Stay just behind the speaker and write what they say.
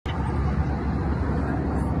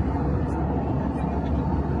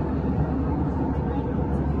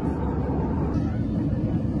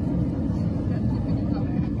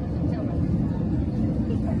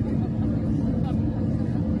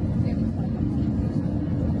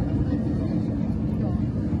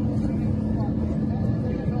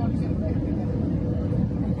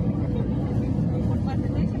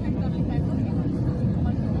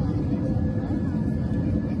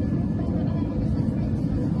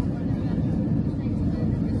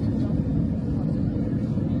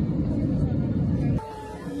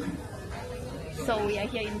So we are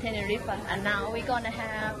here in Tenerife, and now we're gonna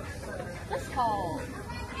have what's called,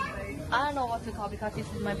 I don't know what to call because this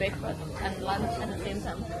is my breakfast and lunch at the same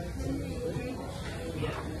time.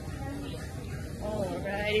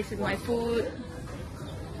 Alright, this is my food.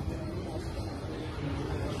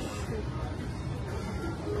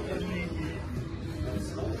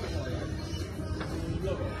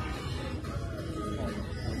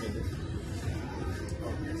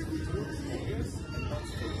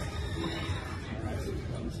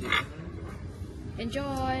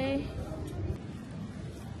 Enjoy!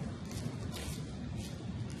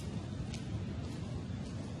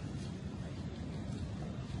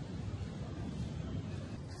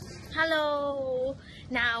 Hello!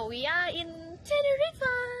 Now we are in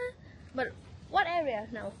Tenerife! But what area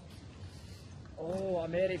now? Oh,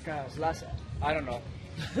 America slash, I don't know.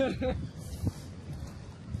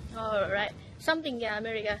 Alright, something, yeah,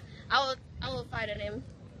 America. I will find the name.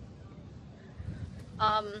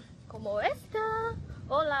 Como esta?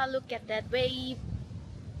 Hola, look at that wave.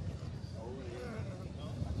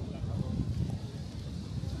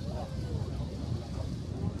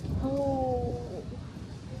 Oh,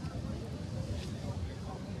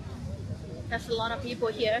 there's a lot of people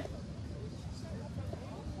here.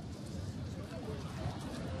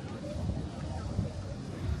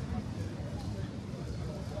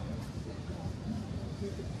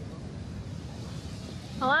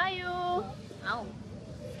 How are you? Ow.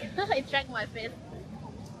 It tracked my face.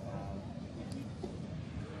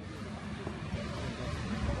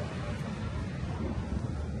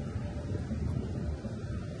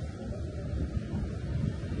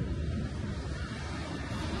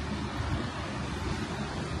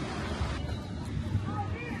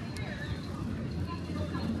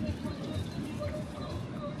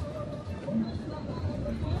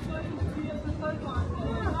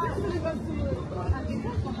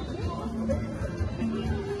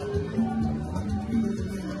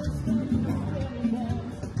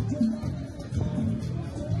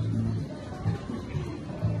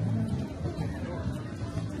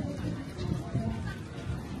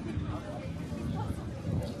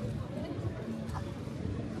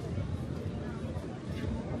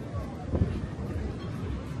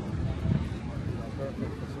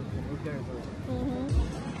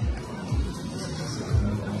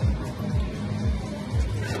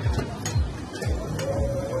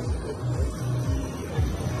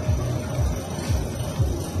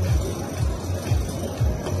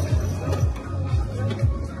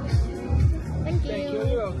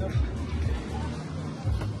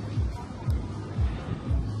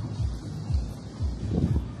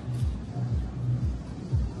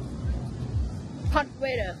 Hot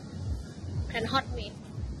weather and hot meat.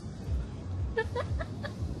 People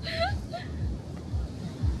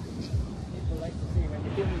like to see when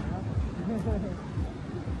you do it, huh?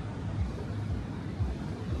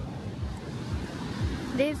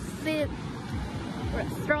 This is the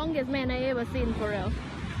strongest man I ever seen for real.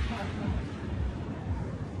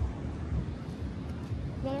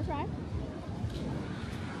 Wanna try?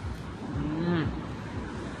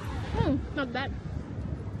 Not bad.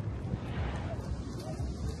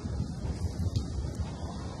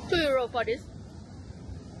 €2 for this.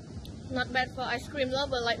 Not bad for ice cream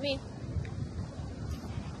lover like me.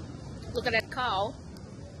 Look at that cow.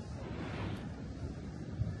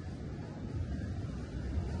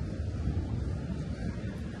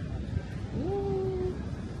 Ooh.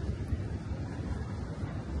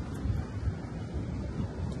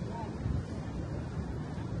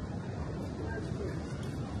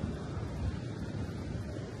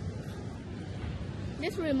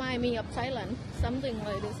 This reminds me of Thailand, something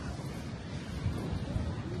like this.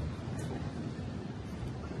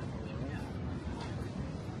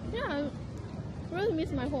 Yeah, I really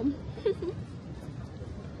miss my home.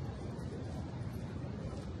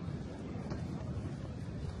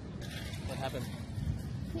 What happened?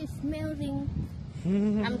 It's melting.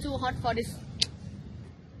 I'm too hot for this.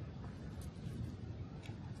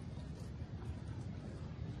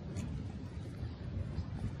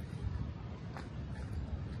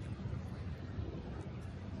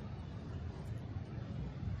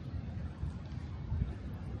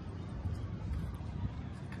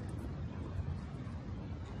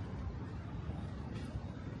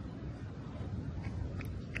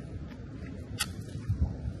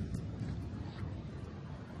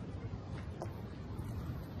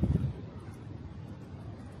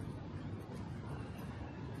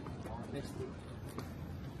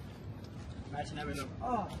 Imagine every look.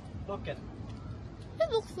 Oh, look at.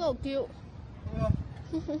 It looks so cute.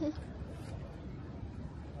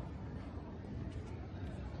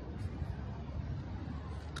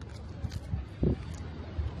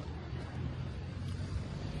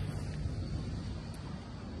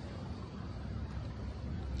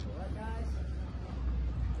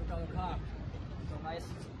 nice.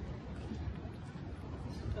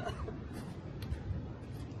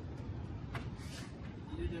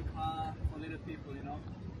 Little car for little people, you know.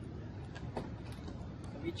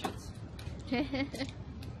 The beaches.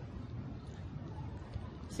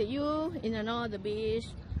 See you in another beach.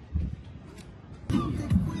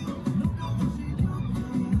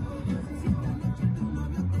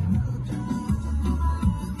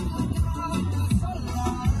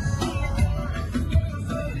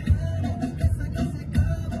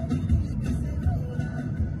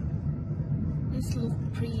 This looks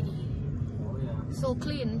pretty. Oh yeah. So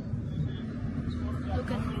clean.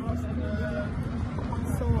 Look at this.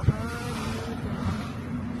 So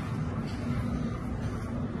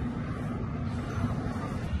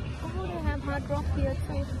oh, they have hard rock here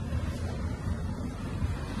too.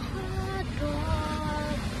 Hard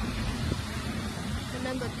rock.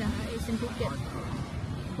 Remember guys, in Phuket.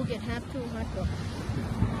 Phuket have two hard rock.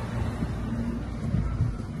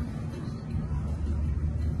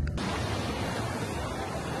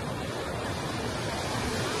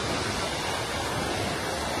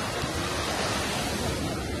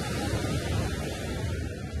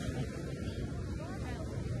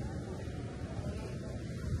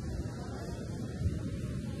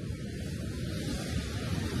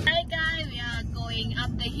 Hi guys, we are going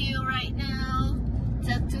up the hill right now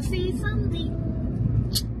just to see something.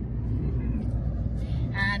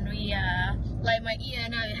 And we like my ear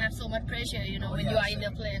now, you have so much pressure, you know, when you are in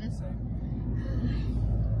the plane.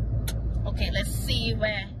 Okay, let's see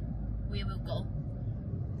where we will go.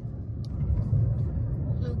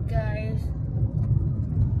 Look guys,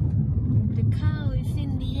 the cow is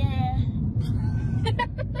in the air.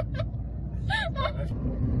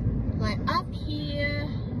 Like up here.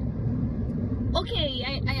 Okay,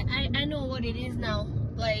 I know what it is now.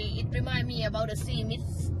 Like it reminds me about the sea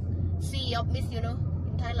of mist, you know,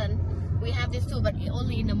 in Thailand. We have this too, but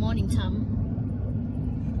only in the morning time.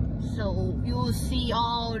 So you see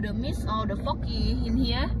all the mist, all the foggy in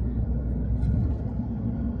here.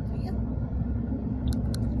 Yep.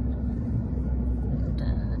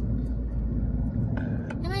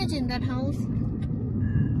 Imagine that house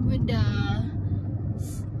with the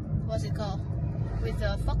what's it called? With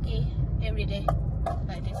the foggy every day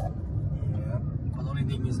like this. Yeah. But only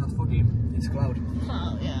thing is not foggy. It's cloud.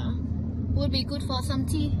 Oh yeah. Would be good for some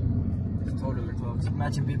tea. It's totally clouds.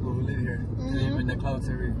 Imagine people who live here. They live in the clouds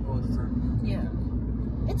all the time. Yeah.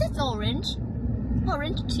 It's orange.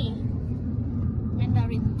 Orange tea.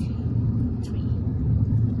 Mandarin tea tree.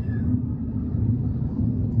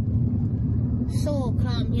 So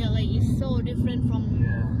calm here, like it's so different from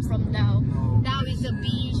Dao. No, Dao is a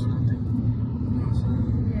beach.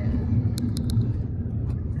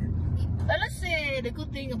 But let's say the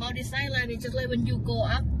good thing about this island is just like when you go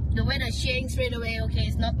up, the weather changes straight away. Okay,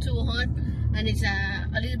 it's not too hot, and it's a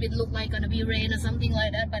little bit look like gonna be rain or something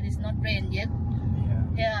like that, but it's not rain yet.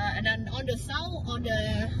 Yeah, and then on the south, on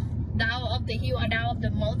the down of the hill or down of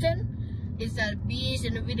the mountain, it's a beach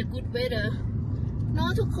and with a good weather. เนาะ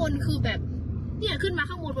ทุกคนคือแบบเนี่ยขึ้นมา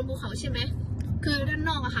ข้างบนภูเขาใช่ไหมคือด้านน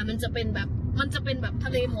อกอะค่ะมันจะเป็นแบบท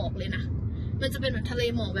ะเลหมอกเลยนะ มันจะเป็นแบบทะเล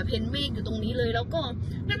หมอกแบบเห็นเมฆอยู่ตรงนี้เลยแล้วก็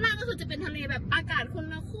ด้านล่างก็คือจะเป็นทะเลแบบอากาศคน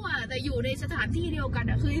ละขั้วแต่อยู่ในสถานที่เดียวกัน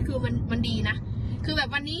อะคือมันดีนะคือแบบ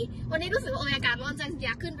วันนี้รู้สึกว่าอากาศร้อนจังอย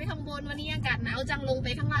ากขึ้นไปข้างบนวันนี้อากาศหนาวจังลงไป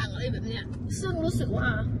ข้างล่างอะไรแบบเนี้ยซึ่งรู้สึกว่า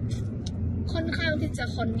ค่อนข้างที่จะ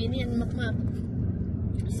คอนเวเนียนมาก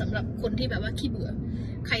ๆสำหรับคนที่แบบว่าขี้เบื่อ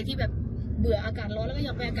ใครที่แบบเบื่ออากาศร้อนแล้วก็อย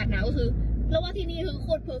ากไปอากาศหนาวก็คือแล้วว่าที่นี่คือโค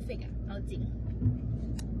ตรเพอร์เฟกต์อะเอาจริง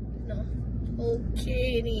เนาะโอเค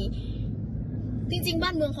นี่จริงๆบ้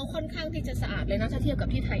านเมืองเขาค่อนข้างที่จะสะอาดเลยนะถ้าเทียบกับ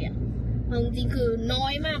ที่ไทยอ่ะจริงๆคือน้อ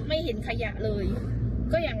ยมากไม่เห็นขยะเลย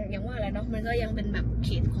ก็อย่างว่าแหละเนาะมันก็ยังเป็นแบบเข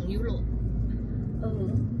ตของยุโรป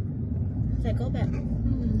แต่ก็แบบ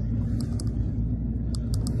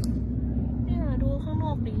เนี่ยดูข้างน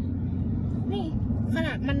อกดินี่ขน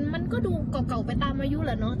าดมันก็ดูเก่าๆไปตามอายุแห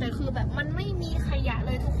ละเนาะแต่คือแบบมันไม่มีขยะเ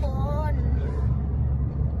ลยทุกคน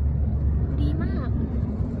ดีมาก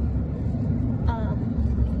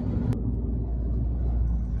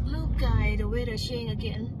Guys, the weather change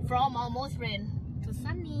again from almost rain to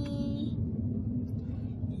sunny.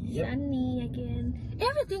 Yep. Sunny again.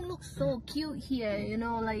 Everything looks so cute here, you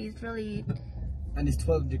know, like it's really. And it's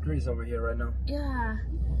 12 degrees over here right now. Yeah,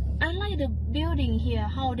 I like the building here,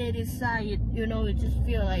 how they design it. You know, it just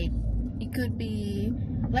feel like it could be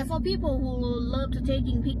like for people who love to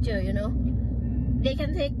taking picture. You know, they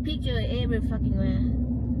can take picture every fucking where.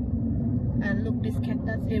 And look, this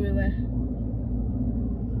cactus everywhere.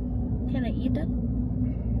 Can I eat that?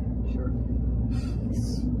 Sure.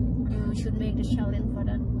 You should make the challenge for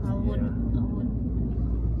that. I would.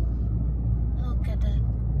 Look at that.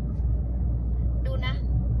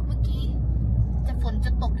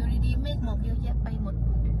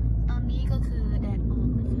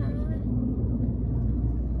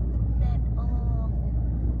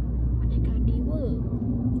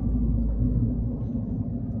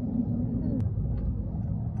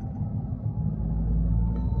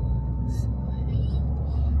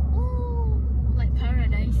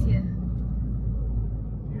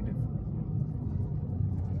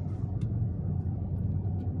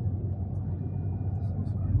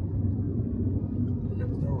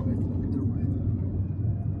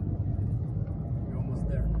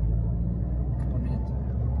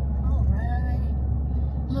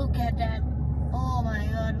 look at that oh my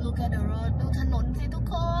god look at the road ดูถนนสิทุก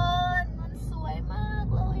คนมันสวยมาก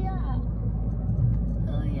เลยอ่ะเ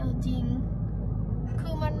อาจริงคื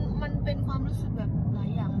อมันเป็นความรู้สึกแบบหลาย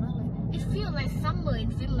อย่างมากเลย It feels like summer in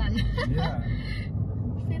Finland Yeah.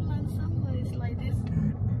 Finland summer is like this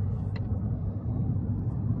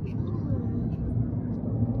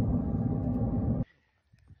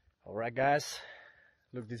Alright guys,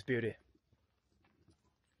 look this beauty.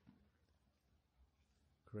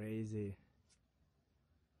 Crazy.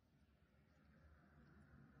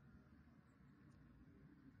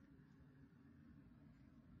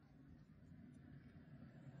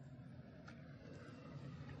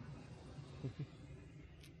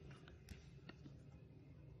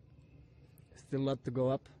 Still a lot to go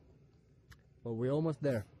up, but we're almost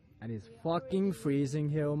there, and it's fucking freezing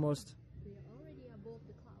here almost. We are already above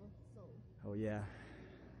the clouds, so Oh yeah,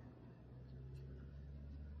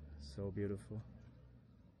 so beautiful.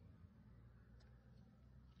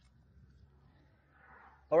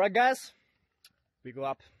 Alright guys, we go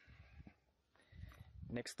up.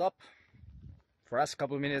 Next stop, for us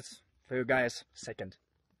couple minutes, for you guys second.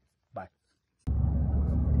 Bye.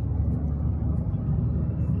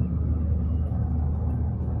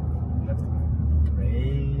 That's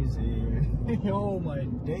crazy. Oh my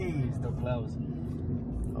days, the clouds.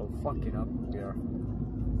 How fucking up we are.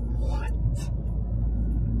 What?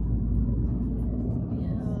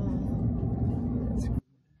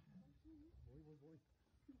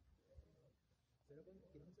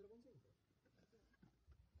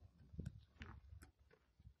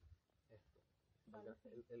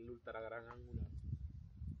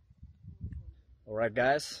 Alright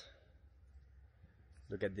guys,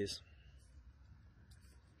 look at this.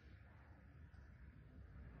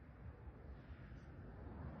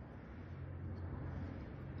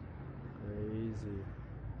 Crazy.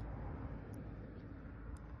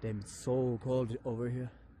 Damn, it's so cold over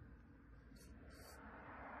here.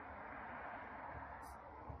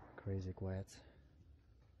 Crazy quiet.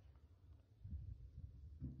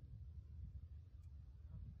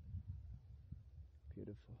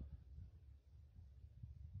 Beautiful.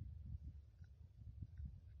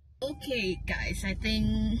 Okay guys, I think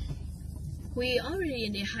we already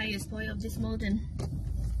in the highest point of this mountain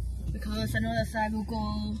because another side will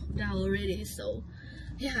go down already, so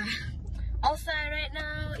yeah, outside right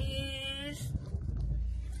now is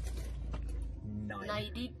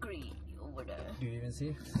 9 degrees over there. Do you even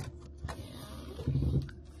see? Yeah.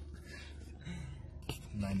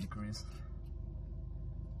 9 degrees.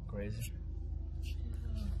 Crazy.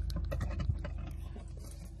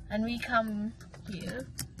 And we come here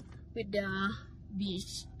with the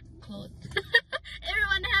beach clothes.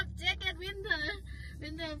 Everyone have jacket, winter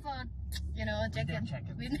for, you know, jacket.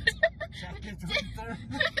 Winter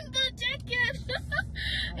jacket.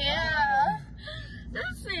 Yeah,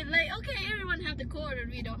 that's it. Like, okay, everyone have the coat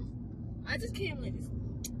and we don't. I just came like this,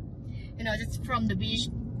 you know, just from the beach.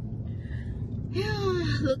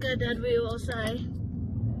 Yeah, look at that view outside.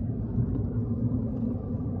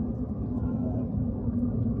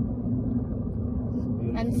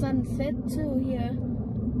 And sunset too here.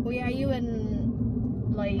 We are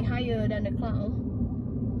even like higher than the cloud.